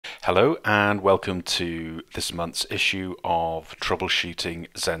Hello and welcome to this month's issue of Troubleshooting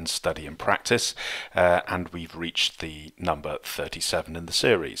Zen Study and Practice, and we've reached the number 37 in the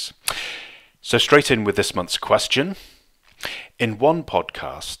series. So straight in with this month's question. In one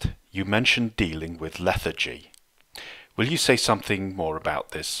podcast you mentioned dealing with lethargy. Will you say something more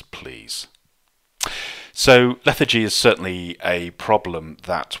about this, please? So lethargy is certainly a problem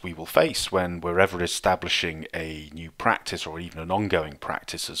that we will face when we're ever establishing a new practice or even an ongoing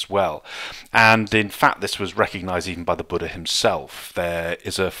practice as well. And in fact, this was recognized even by the Buddha himself. There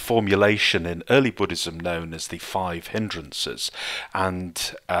is a formulation in early Buddhism known as the 5 hindrances, and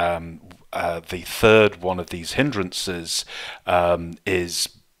the third one of these hindrances is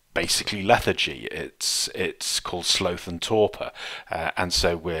basically lethargy. It's called sloth and torpor, and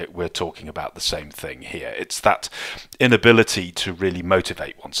so we're talking about the same thing here. It's that inability to really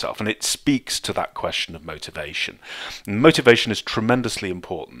motivate oneself, and it speaks to that question of motivation. And motivation is tremendously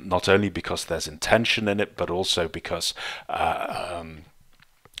important, not only because there's intention in it, but also because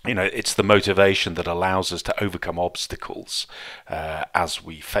it's the motivation that allows us to overcome obstacles as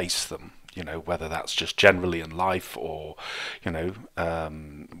we face them. Whether that's just generally in life or,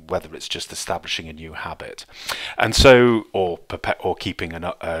 whether it's just establishing a new habit. And so, or keeping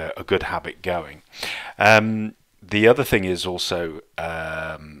a good habit going. The other thing is also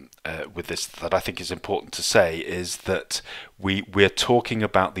with this that I think is important to say is that we're talking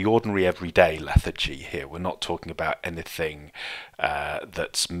about the ordinary everyday lethargy here. We're not talking about anything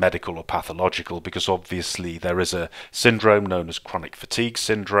that's medical or pathological, because obviously there is a syndrome known as chronic fatigue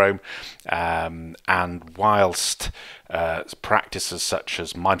syndrome, and whilst practices such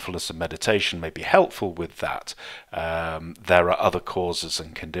as mindfulness and meditation may be helpful with that, there are other causes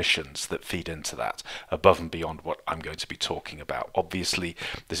and conditions that feed into that above and beyond what I'm going to be talking about. Obviously,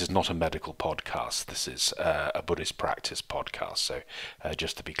 this is not a medical podcast. This is a Buddhist practice podcast, so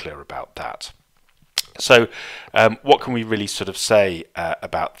just to be clear about that. So what can we really sort of say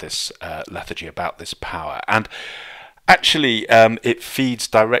about this lethargy, about this power? And actually, it feeds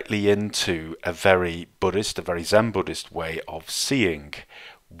directly into a very Buddhist, a very Zen Buddhist way of seeing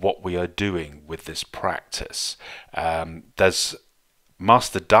what we are doing with this practice. There's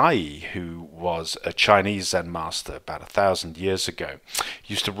Master Dai, who was a Chinese Zen master about 1,000 years ago,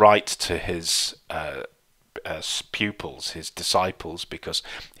 used to write to his pupils, his disciples, because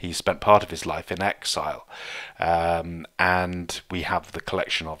he spent part of his life in exile, and we have the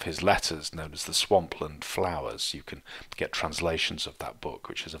collection of his letters known as the Swampland Flowers. You can get translations of that book,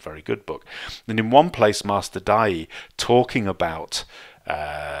 which is a very good book. And in one place, Master Dai, talking about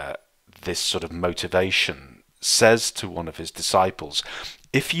this sort of motivation, says to one of his disciples,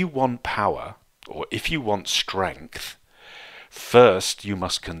 if you want power or if you want strength, first you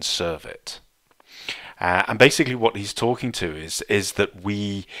must conserve it. And basically what he's talking to is that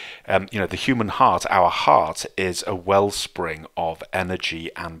we, the human heart, our heart is a wellspring of energy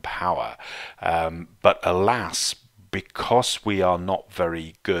and power. But alas, because we are not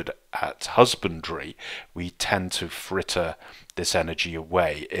very good at husbandry, we tend to fritter this energy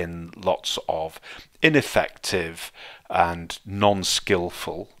away in lots of ineffective and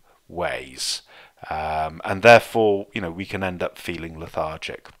non-skillful ways. And therefore, we can end up feeling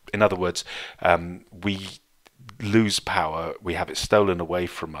lethargic. In other words, we lose power, we have it stolen away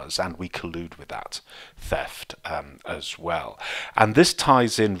from us, and we collude with that theft as well. And this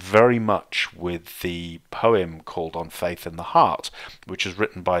ties in very much with the poem called On Faith in the Heart, which is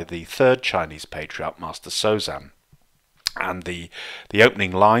written by the third Chinese patriarch, Master Sozan. And the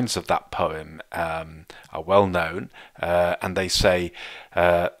opening lines of that poem are well known, and they say,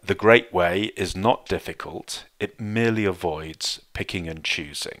 the great way is not difficult, it merely avoids picking and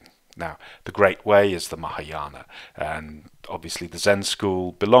choosing. Now, the great way is the Mahayana, and obviously the Zen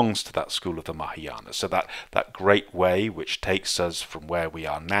school belongs to that school of the Mahayana. So that great way which takes us from where we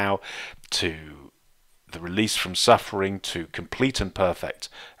are now to the release from suffering, to complete and perfect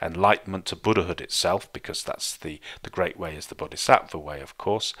enlightenment, to Buddhahood itself, because that's the great way is the Bodhisattva way, of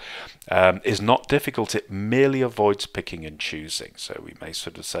course, is not difficult. It merely avoids picking and choosing. So we may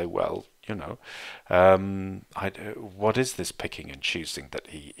sort of say, well, what is this picking and choosing that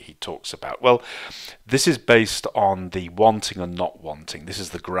he talks about? Well, this is based on the wanting and not wanting. This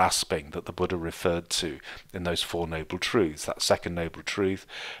is the grasping that the Buddha referred to in those 4 Noble Truths. That second Noble Truth,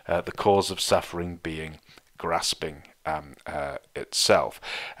 the cause of suffering being grasping itself,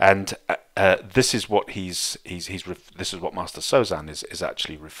 and this is what this is what Master Sozan is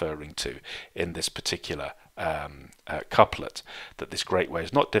actually referring to in this particular couplet, that this great way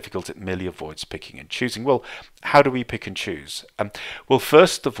is not difficult, it merely avoids picking and choosing. Well, how do we pick and choose? Well,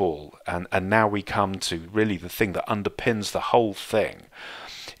 first of all, and now we come to really the thing that underpins the whole thing,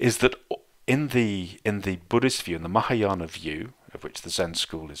 is that in the Buddhist view, in the Mahayana view, of which the Zen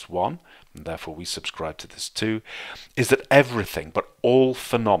school is one, and therefore we subscribe to this too, is that everything, but all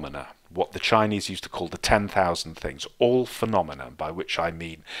phenomena, what the Chinese used to call the 10,000 things, all phenomena, by which I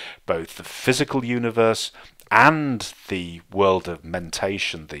mean both the physical universe and the world of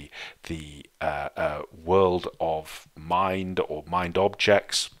mentation, the world of mind or mind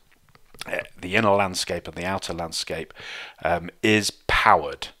objects, the inner landscape and the outer landscape, is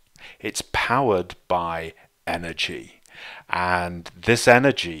powered. It's powered by energy. And this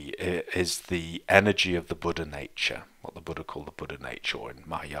energy is the energy of the Buddha nature, what the Buddha called the Buddha nature, or in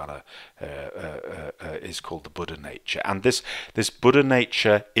Mahayana is called the Buddha nature. And this Buddha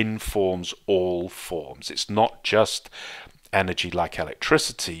nature informs all forms. It's not just energy like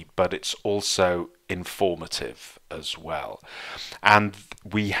electricity, but it's also informative as well. And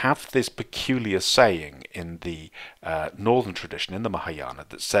we have this peculiar saying in the northern tradition, in the Mahayana,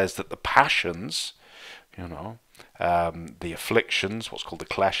 that says that the passions, the afflictions, what's called the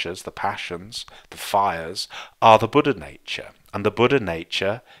kleshas, the passions, the fires, are the Buddha nature. And the Buddha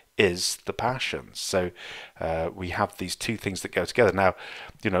nature is the passions. So we have these two things that go together. Now,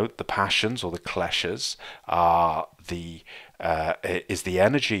 the passions or the kleshas are is the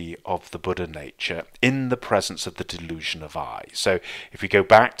energy of the Buddha nature in the presence of the delusion of I. So if we go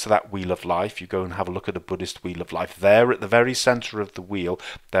back to that wheel of life, you go and have a look at a Buddhist wheel of life, there at the very center of the wheel,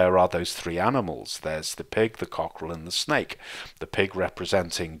 there are those three animals. There's the pig, the cockerel, and the snake. The pig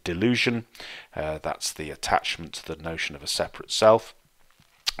representing delusion, that's the attachment to the notion of a separate self,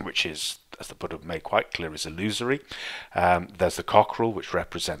 which is, as the Buddha made quite clear, is illusory. There's the cockerel, which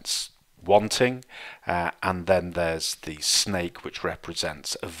represents wanting, and then there's the snake, which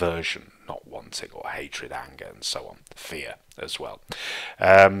represents aversion, not wanting, or hatred, anger, and so on, fear as well.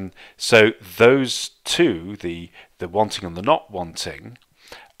 So those two, the wanting and the not wanting,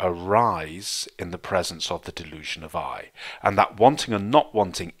 arise in the presence of the delusion of I. And that wanting and not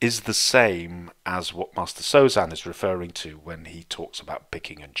wanting is the same as what Master Sozan is referring to when he talks about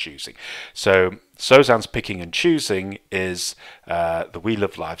picking and choosing. So Sozan's picking and choosing is the wheel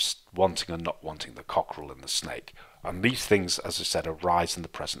of life's wanting and not wanting, the cockerel and the snake. And these things, as I said, arise in the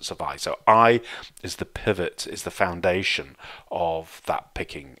presence of I. So I is the pivot, is the foundation of that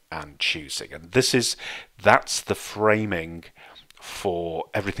picking and choosing. And that's the framing for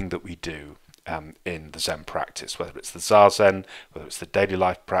everything that we do in the Zen practice, whether it's the Zazen, whether it's the daily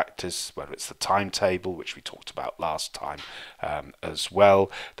life practice, whether it's the timetable, which we talked about last time as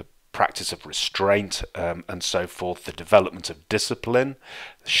well, the practice of restraint and so forth, the development of discipline,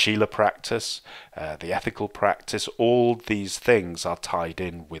 the Shila practice, the ethical practice. All these things are tied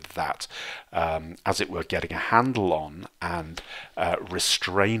in with that, as it were, getting a handle on and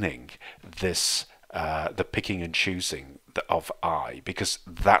restraining this the picking and choosing of I, because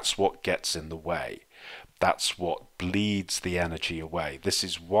that's what gets in the way. That's what bleeds the energy away. This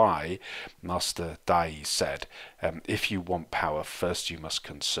is why Master Dai said, if you want power, first you must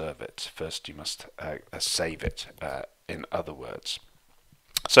conserve it. First you must save it, in other words.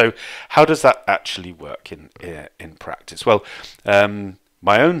 So how does that actually work in practice? Well,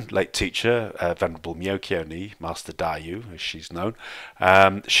 my own late teacher, Venerable Myokyoni, Master Dayu, as she's known,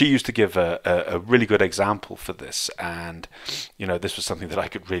 she used to give a really good example for this, and this was something that I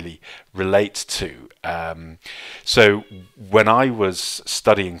could really relate to. So when I was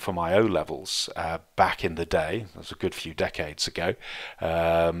studying for my O-levels back in the day, that was a good few decades ago,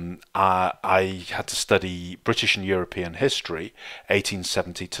 I had to study British and European history,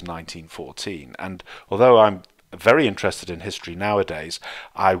 1870 to 1914, and although I'm very interested in history nowadays,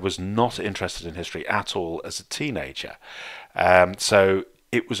 I was not interested in history at all as a teenager. So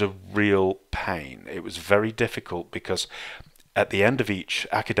it was a real pain. It was very difficult because at the end of each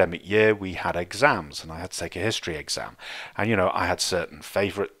academic year we had exams, and I had to take a history exam. And I had certain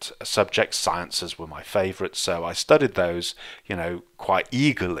favourite subjects. Sciences were my favourite, so I studied those, quite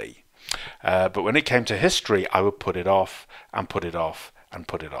eagerly. But when it came to history, I would put it off and put it off and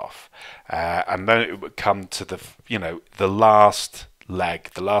put it off, and then it would come to the last leg,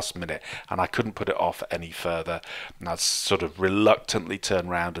 the last minute, and I couldn't put it off any further, and I'd sort of reluctantly turn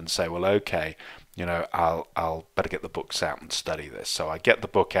around and say, well, okay, I'll better get the books out and study this. So I get the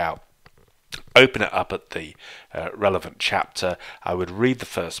book out, open it up at the relevant chapter, I would read the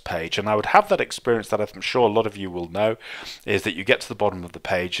first page, and I would have that experience that I'm sure a lot of you will know, is that you get to the bottom of the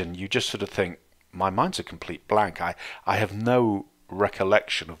page and you just sort of think, my mind's a complete blank. I have no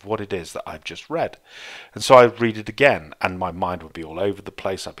recollection of what it is that I've just read. And so I'd read it again, and my mind would be all over the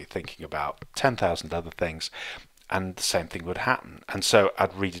place. I'd be thinking about 10,000 other things, and the same thing would happen. And so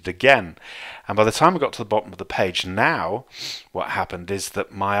I'd read it again, and by the time I got to the bottom of the page, now what happened is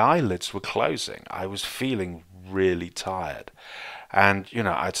that my eyelids were closing. I was feeling really tired, and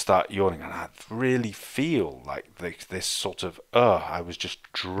I'd start yawning, and I'd really feel like this sort of I was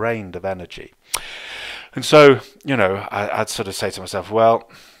just drained of energy. And so I'd sort of say to myself, well,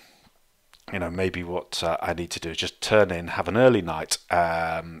 maybe what I need to do is just turn in, have an early night.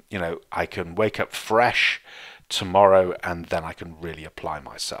 I can wake up fresh tomorrow, and then I can really apply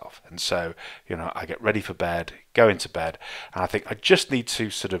myself. And so, I get ready for bed, go into bed, and I think I just need to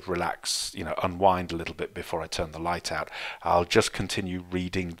sort of relax, unwind a little bit before I turn the light out. I'll just continue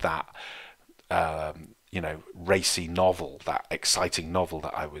reading that, racy novel, that exciting novel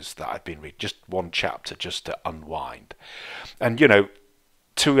that I'd been reading, just one chapter just to unwind. And,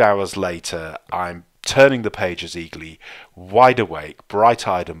 2 hours later, I'm turning the pages eagerly, wide awake,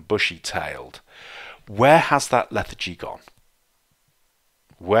 bright-eyed and bushy-tailed. Where has that lethargy gone?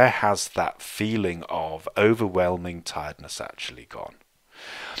 Where has that feeling of overwhelming tiredness actually gone?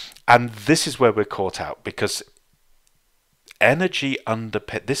 And this is where we're caught out, because this energy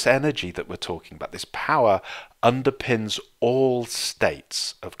that we're talking about, this power, underpins all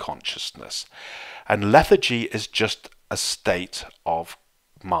states of consciousness. And lethargy is just a state of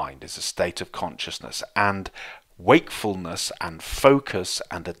mind, is a state of consciousness. And wakefulness and focus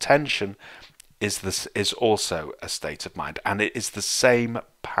and attention is also a state of mind, and it is the same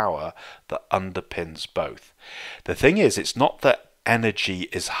power that underpins both. The thing is, it's not that energy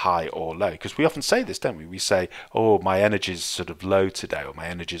is high or low, because we often say this, don't we? We say, oh, my energy is sort of low today, or my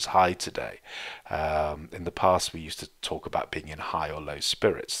energy is high today. In the past, we used to talk about being in high or low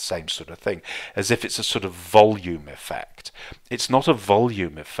spirits, same sort of thing, as if it's a sort of volume effect. It's not a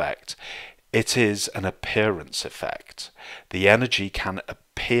volume effect. It is an appearance effect. The energy can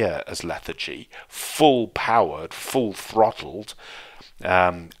appear as lethargy, full powered, full throttled,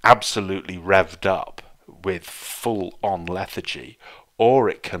 absolutely revved up with full on lethargy, or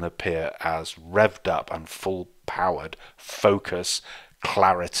it can appear as revved up and full powered focus,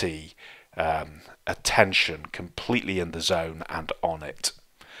 clarity, attention, completely in the zone and on it.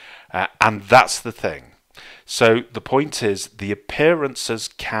 And that's the thing. So the point is, the appearances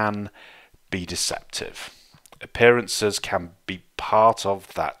can be deceptive. Appearances can be part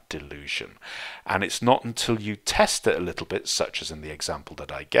of that delusion. And it's not until you test it a little bit, such as in the example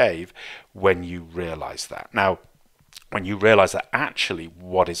that I gave, when you realize that. Now, when you realize that actually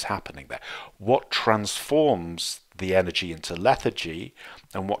what is happening there, what transforms the energy into lethargy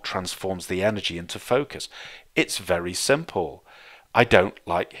and what transforms the energy into focus, it's very simple. I don't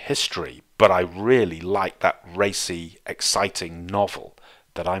like history, but I really like that racy, exciting novel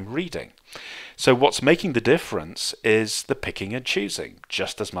that I'm reading. So what's making the difference is the picking and choosing,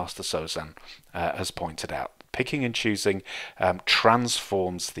 just as Master Sozan has pointed out. Picking and choosing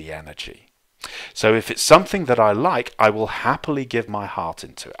transforms the energy. So if it's something that I like, I will happily give my heart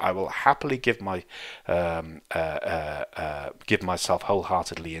into it. I will happily give myself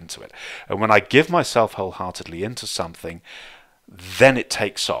wholeheartedly into it. And when I give myself wholeheartedly into something, then it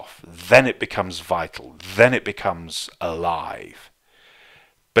takes off. Then it becomes vital. Then it becomes alive.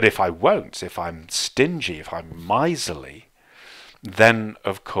 But if I won't, if I'm stingy, if I'm miserly, then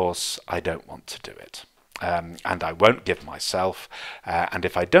of course I don't want to do it. And I won't give myself. And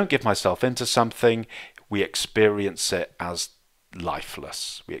if I don't give myself into something, we experience it as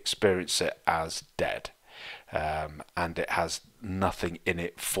lifeless. We experience it as dead. And it has nothing in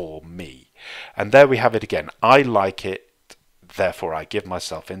it for me. And there we have it again. I like it, therefore I give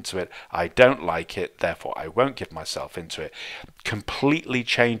myself into it. I don't like it, therefore I won't give myself into it. Completely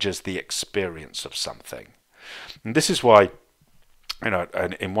changes the experience of something. And this is why,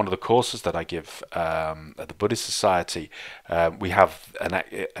 in one of the courses that I give at the Buddhist Society, we have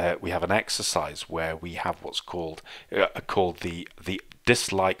an exercise where we have what's called the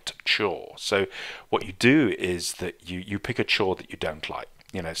disliked chore. So what you do is that you pick a chore that you don't like.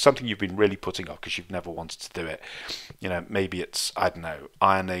 Something you've been really putting off because you've never wanted to do it. Maybe it's, I don't know,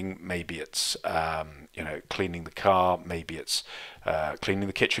 ironing, maybe it's, cleaning the car, maybe it's cleaning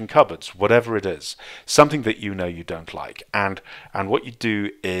the kitchen cupboards, whatever it is. Something that you don't like. And what you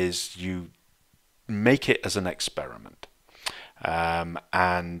do is you make it as an experiment. You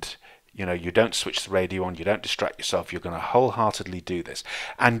don't switch the radio on, you don't distract yourself, you're going to wholeheartedly do this.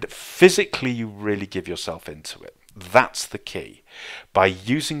 And physically you really give yourself into it. That's the key. By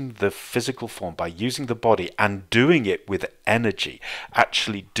using the physical form, by using the body and doing it with energy,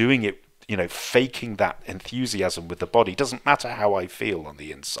 actually doing it, faking that enthusiasm with the body. Doesn't matter how I feel on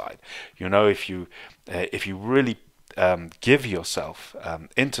the inside. If you really give yourself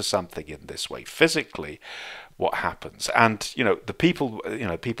into something in this way physically, what happens? And the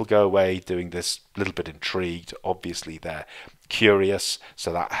people go away doing this, a little bit intrigued. Obviously, they're curious,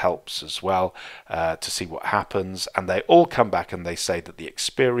 so that helps as well to see what happens. And they all come back and they say that the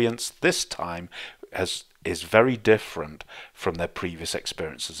experience this time is very different from their previous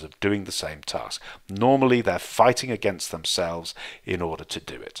experiences of doing the same task. Normally, they're fighting against themselves in order to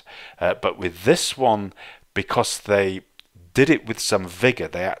do it, but with this one, because they did it with some vigor,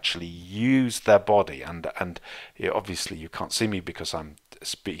 they actually used their body, and obviously you can't see me because I'm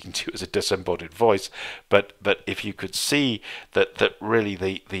speaking to you as a disembodied voice, but if you could see that really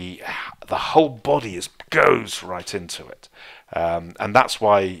the whole body goes right into it, and that's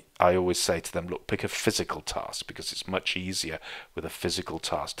why I always say to them, look, pick a physical task, because it's much easier with a physical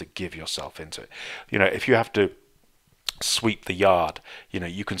task to give yourself into it. If you have to sweep the yard,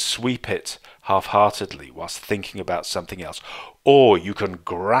 you can sweep it half-heartedly whilst thinking about something else, or you can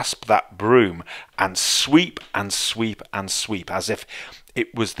grasp that broom and sweep and sweep and sweep as if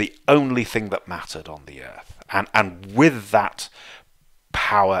it was the only thing that mattered on the earth, and with that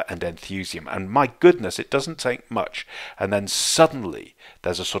power and enthusiasm, and my goodness, it doesn't take much, and then suddenly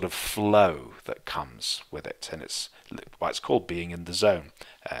there's a sort of flow that comes with it, and it's why it's called being in the zone,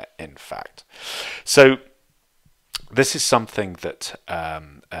 in fact. So this is something that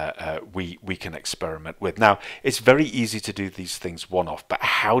we can experiment with. Now, it's very easy to do these things one-off, but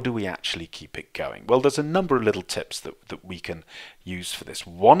how do we actually keep it going? Well, there's a number of little tips that we can use for this.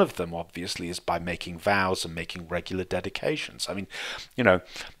 One of them, obviously, is by making vows and making regular dedications. I mean,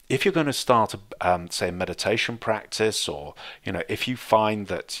 if you're going to start, say, a meditation practice, or, if you find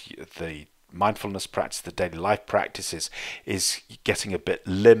that the mindfulness practice, the daily life practice is getting a bit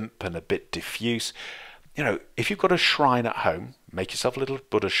limp and a bit diffuse, if you've got a shrine at home, make yourself a little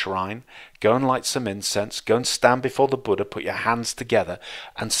Buddha shrine, go and light some incense, go and stand before the Buddha, put your hands together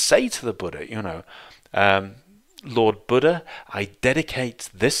and say to the Buddha, Lord Buddha, I dedicate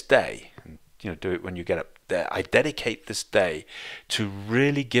this day, and, do it when you get up there, I dedicate this day to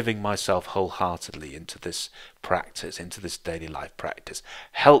really giving myself wholeheartedly into this practice, into this daily life practice.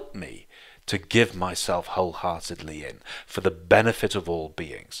 Help me to give myself wholeheartedly in for the benefit of all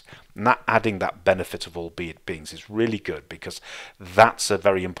beings. And adding that benefit of all beings is really good, because that's a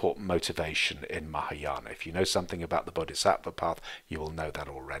very important motivation in Mahayana. If you know something about the Bodhisattva path, you will know that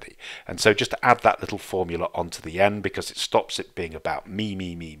already. And so just to add that little formula onto the end, because it stops it being about me,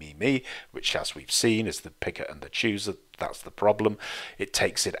 me, me, me, me, which, as we've seen, is the picker and the chooser. That's the problem. It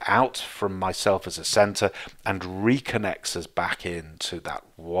takes it out from myself as a center and reconnects us back into that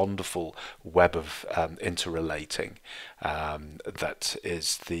wonderful web of interrelating that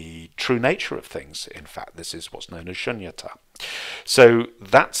is the true nature of things. In fact, this is what's known as shunyata. So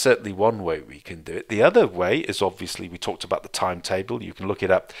that's certainly one way we can do it. The other way is, obviously, we talked about the timetable. You can look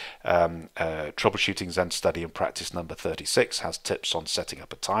it up. Troubleshooting Zen Study and Practice number 36 has tips on setting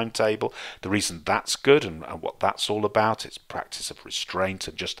up a timetable. The reason that's good and what that's all about is practice of restraint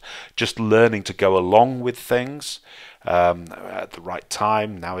and just learning to go along with things at the right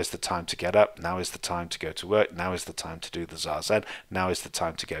time. Now is the time to get up. Now is the time to go to work. Now is the time to do the zazen. Now is the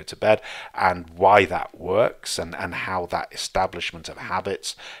time to go to bed. And why that works, and how that establishment of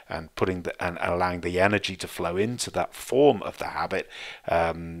habits and and allowing the energy to flow into that form of the habit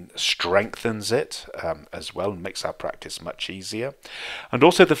strengthens it as well, and makes our practice much easier. And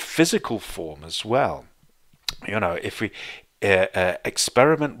also the physical form as well. If we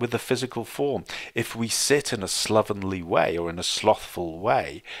experiment with the physical form. If we sit in a slovenly way or in a slothful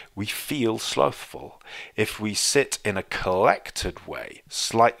way, we feel slothful. If we sit in a collected way,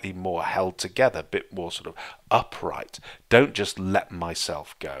 slightly more held together, a bit more sort of upright, don't just let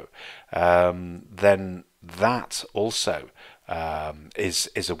myself go, then that also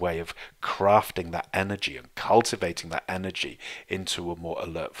is a way of crafting that energy and cultivating that energy into a more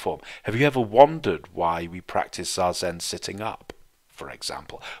alert form. Have you ever wondered why we practice Zazen sitting up, for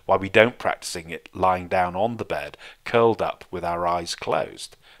example? Why we don't practicing it lying down on the bed, curled up with our eyes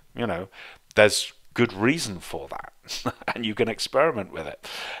closed? There's good reason for that, and you can experiment with it.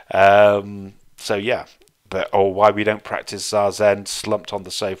 So yeah, or why we don't practice Zazen slumped on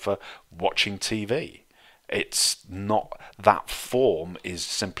the sofa watching TV. It's not, that form is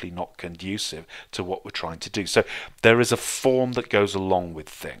simply not conducive to what we're trying to do. So there is a form that goes along with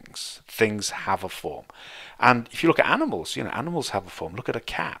things. Things have a form. And if you look at animals, animals have a form. Look at a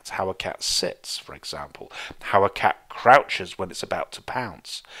cat, how a cat sits, for example, how a cat crouches when it's about to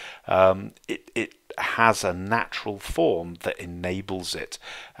pounce. It has a natural form that enables it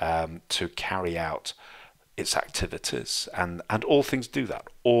to carry out its activities. And all things do that.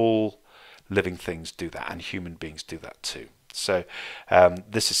 All living things do that, and human beings do that too. So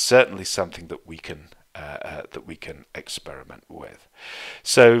this is certainly something that we can experiment with.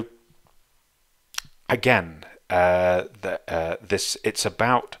 So again, it's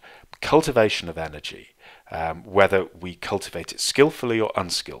about cultivation of energy. Whether we cultivate it skillfully or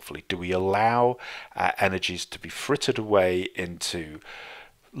unskillfully, do we allow our energies to be frittered away into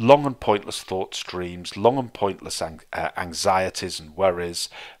long and pointless thought streams, long and pointless anxieties and worries,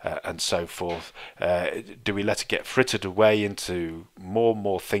 and so forth? Do we let it get frittered away into more and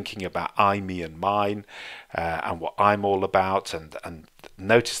more thinking about I, me, and mine, and what I'm all about? And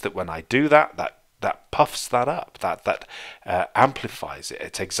notice that when I do that, that puffs that up, that amplifies it,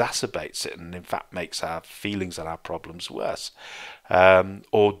 it exacerbates it, and in fact makes our feelings and our problems worse.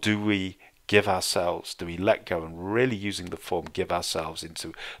 Or do we let go and really, using the form, give ourselves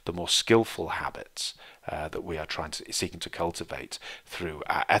into the more skillful habits that we are seeking to cultivate through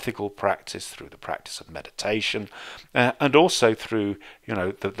our ethical practice, through the practice of meditation, and also through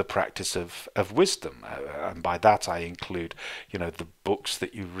the practice of wisdom. And by that I include the books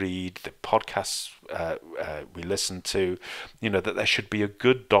that you read, the podcasts we listen to, that there should be a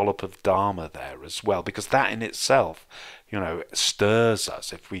good dollop of Dharma there as well, because that in itself stirs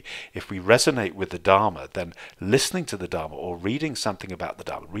us. If we resonate with the Dharma, then listening to the Dharma or reading something about the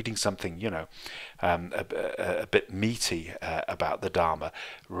Dharma, reading something a bit meaty about the Dharma,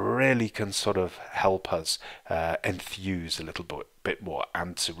 really can sort of help us enthuse a little bit more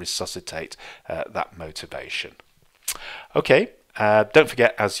and to resuscitate that motivation. Okay. Don't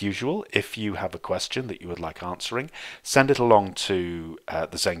forget, as usual, if you have a question that you would like answering, send it along to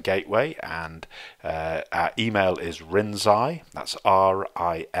the Zen Gateway, and our email is rinzai, that's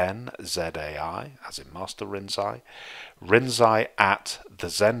RINZAI, as in Master Rinzai, rinzai at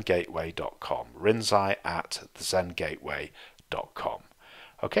thezengateway.com, rinzai at thezengateway.com.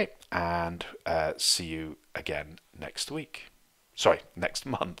 Okay, and see you again next week. Sorry, next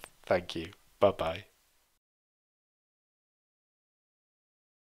month. Thank you. Bye-bye.